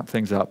morning, to wrap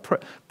things up,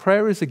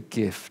 prayer is a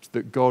gift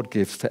that God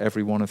gives to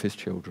every one of his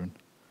children.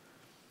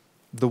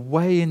 The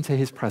way into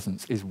his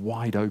presence is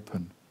wide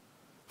open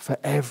for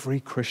every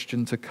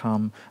Christian to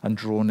come and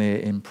draw near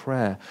in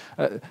prayer.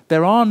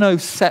 There are no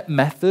set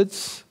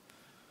methods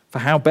for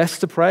how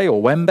best to pray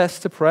or when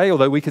best to pray,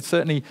 although we could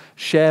certainly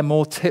share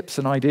more tips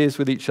and ideas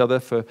with each other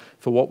for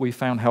what we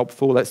found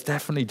helpful. Let's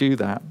definitely do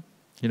that.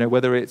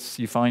 Whether it's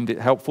you find it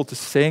helpful to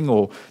sing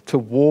or to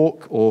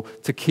walk or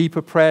to keep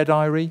a prayer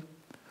diary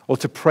or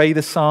to pray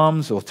the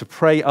Psalms or to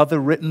pray other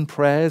written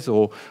prayers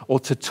or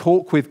to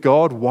talk with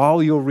God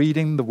while you're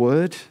reading the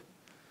Word.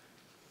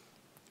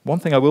 One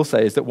thing I will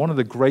say is that one of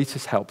the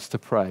greatest helps to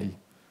pray,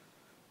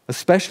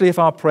 especially if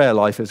our prayer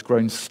life has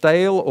grown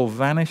stale or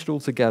vanished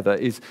altogether,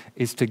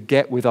 is to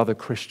get with other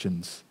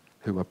Christians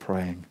who are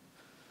praying.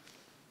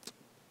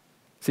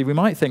 See, we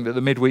might think that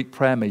the midweek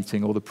prayer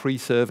meeting or the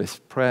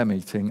pre-service prayer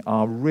meeting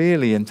are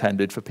really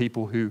intended for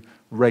people who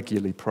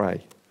regularly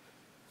pray.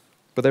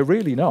 But they're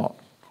really not.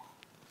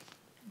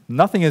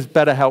 Nothing has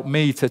better helped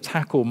me to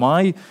tackle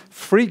my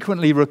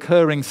frequently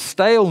recurring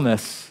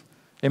staleness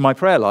in my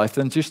prayer life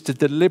than just to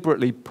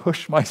deliberately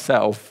push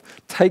myself,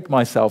 take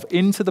myself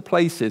into the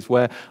places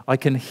where I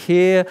can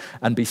hear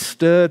and be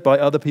stirred by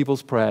other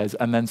people's prayers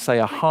and then say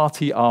a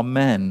hearty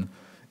amen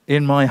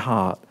in my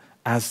heart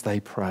as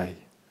they pray.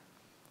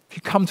 If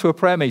you come to a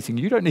prayer meeting,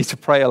 you don't need to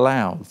pray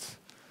aloud,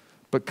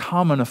 but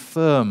come and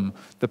affirm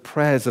the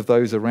prayers of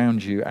those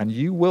around you, and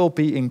you will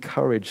be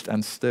encouraged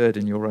and stirred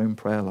in your own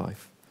prayer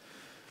life.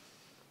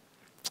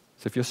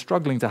 So if you're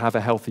struggling to have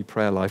a healthy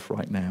prayer life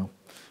right now,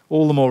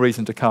 all the more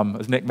reason to come,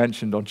 as Nick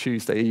mentioned, on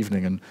Tuesday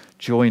evening and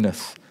join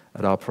us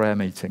at our prayer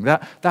meeting.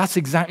 That's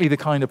exactly the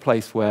kind of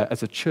place where,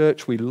 as a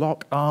church, we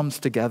lock arms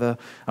together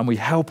and we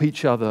help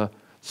each other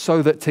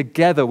so that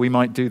together we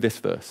might do this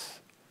verse.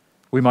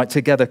 We might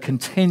together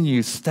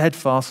continue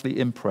steadfastly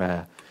in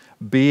prayer,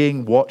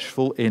 being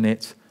watchful in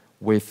it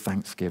with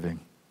thanksgiving.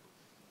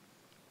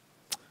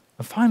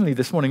 And finally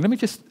this morning, let me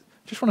just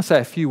want to say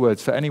a few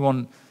words for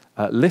anyone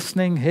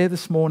listening here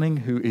this morning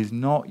who is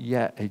not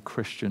yet a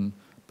Christian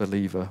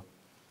believer.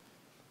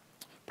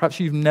 Perhaps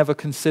you've never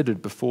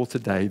considered before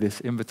today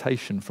this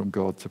invitation from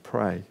God to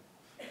pray.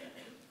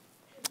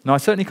 Now, I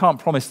certainly can't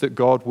promise that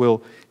God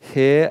will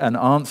hear and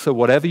answer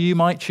whatever you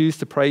might choose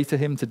to pray to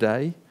him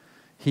today.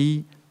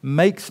 He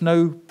makes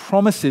no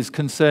promises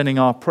concerning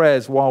our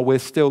prayers while we're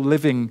still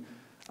living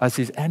as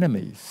his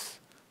enemies,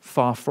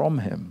 far from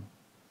him.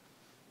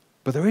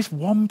 But there is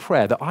one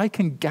prayer that I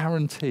can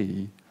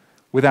guarantee,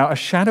 without a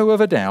shadow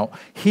of a doubt,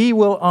 he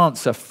will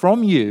answer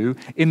from you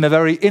in the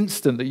very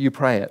instant that you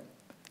pray it.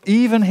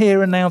 Even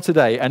here and now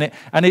today.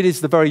 And it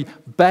is the very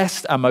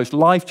best and most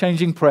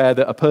life-changing prayer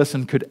that a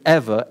person could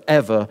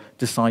ever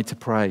decide to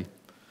pray.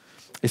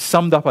 It's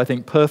summed up, I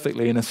think,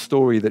 perfectly in a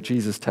story that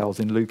Jesus tells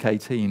in Luke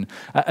 18.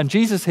 And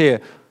Jesus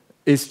here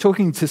is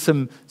talking to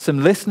some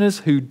listeners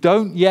who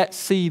don't yet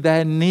see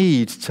their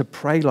need to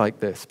pray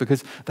like this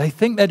because they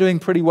think they're doing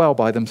pretty well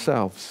by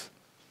themselves.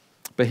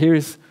 But here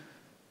is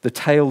the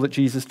tale that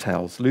Jesus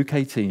tells, Luke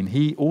 18.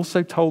 He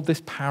also told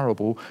this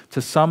parable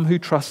to some who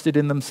trusted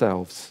in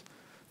themselves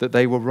that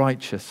they were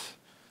righteous,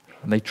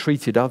 and they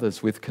treated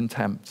others with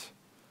contempt.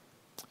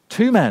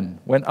 2 men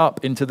went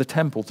up into the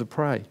temple to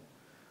pray.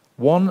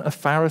 One a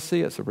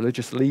Pharisee, as a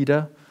religious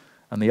leader,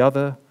 and the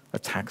other a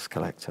tax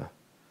collector.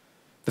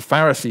 The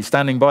Pharisee,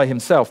 standing by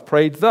himself,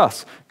 prayed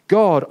thus,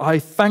 God, I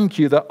thank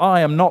you that I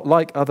am not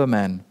like other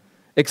men,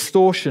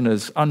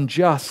 extortioners,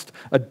 unjust,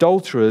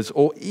 adulterers,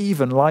 or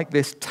even like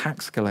this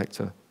tax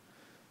collector.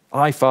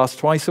 I fast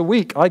twice a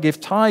week. I give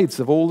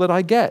tithes of all that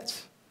I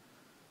get.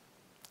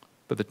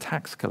 But the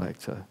tax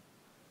collector,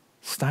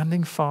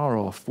 standing far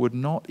off, would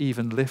not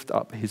even lift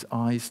up his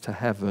eyes to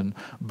heaven,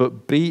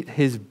 but beat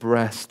his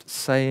breast,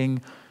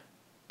 saying,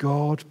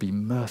 God, be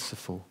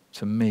merciful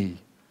to me,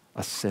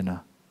 a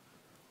sinner.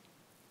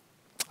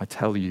 I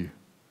tell you,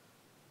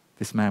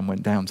 this man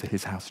went down to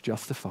his house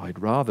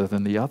justified rather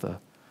than the other.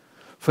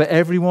 For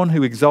everyone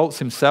who exalts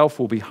himself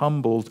will be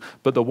humbled,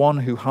 but the one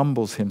who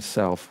humbles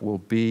himself will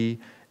be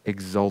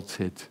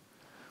exalted.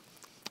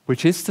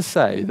 Which is to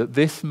say that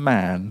this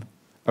man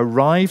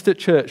arrived at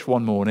church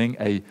one morning,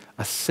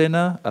 a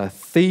sinner, a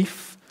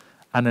thief,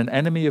 and an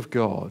enemy of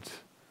God.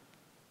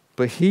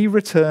 But he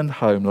returned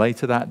home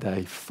later that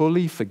day,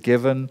 fully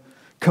forgiven,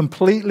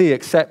 completely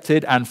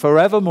accepted, and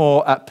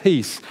forevermore at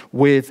peace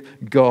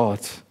with God.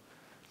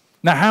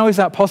 Now, how is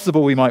that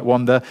possible, we might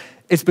wonder?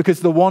 It's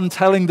because the one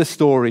telling the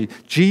story,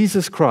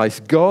 Jesus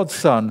Christ, God's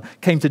Son,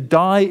 came to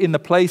die in the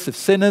place of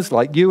sinners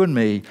like you and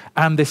me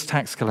and this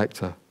tax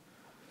collector,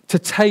 to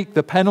take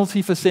the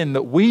penalty for sin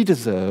that we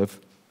deserve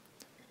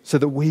so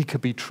that we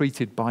could be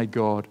treated by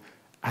God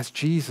as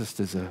Jesus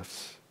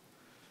deserves.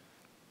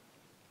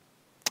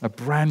 A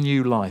brand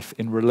new life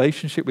in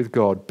relationship with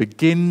God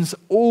begins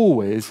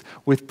always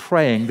with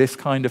praying this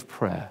kind of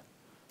prayer,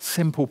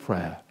 simple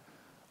prayer,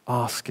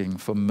 asking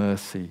for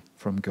mercy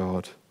from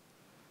God.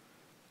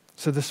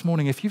 So this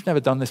morning, if you've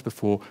never done this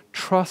before,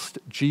 trust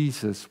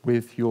Jesus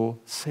with your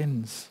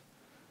sins.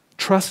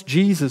 Trust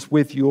Jesus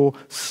with your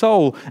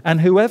soul. And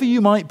whoever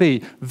you might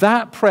be,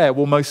 that prayer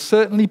will most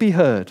certainly be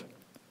heard.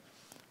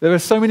 There are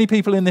so many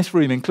people in this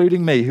room,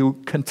 including me, who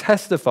can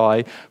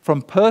testify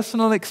from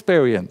personal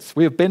experience.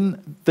 We have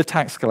been the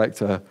tax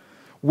collector.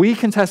 We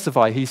can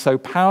testify he so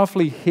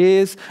powerfully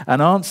hears and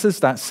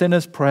answers that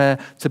sinner's prayer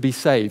to be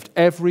saved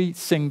every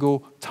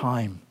single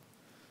time.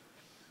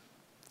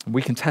 And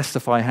we can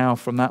testify how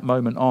from that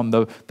moment on,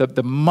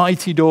 the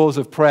mighty doors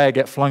of prayer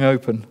get flung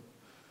open.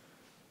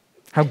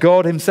 How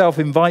God himself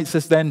invites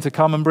us then to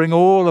come and bring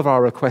all of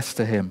our requests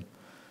to him.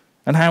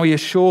 And how he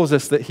assures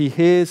us that he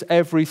hears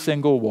every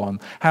single one.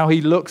 How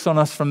he looks on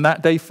us from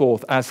that day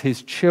forth as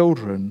his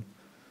children,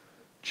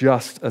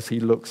 just as he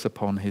looks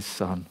upon his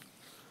Son.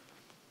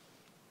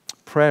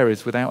 Prayer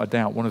is without a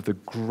doubt one of the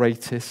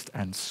greatest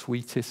and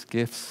sweetest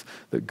gifts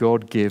that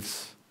God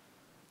gives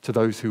to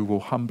those who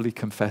will humbly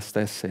confess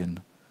their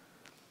sin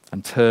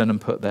and turn and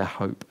put their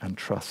hope and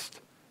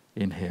trust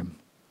in him.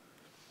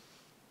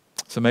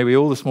 So may we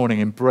all this morning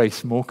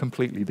embrace more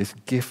completely this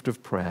gift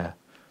of prayer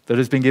that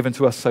has been given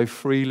to us so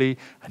freely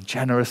and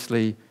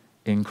generously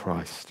in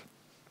Christ.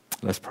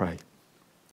 Let's pray.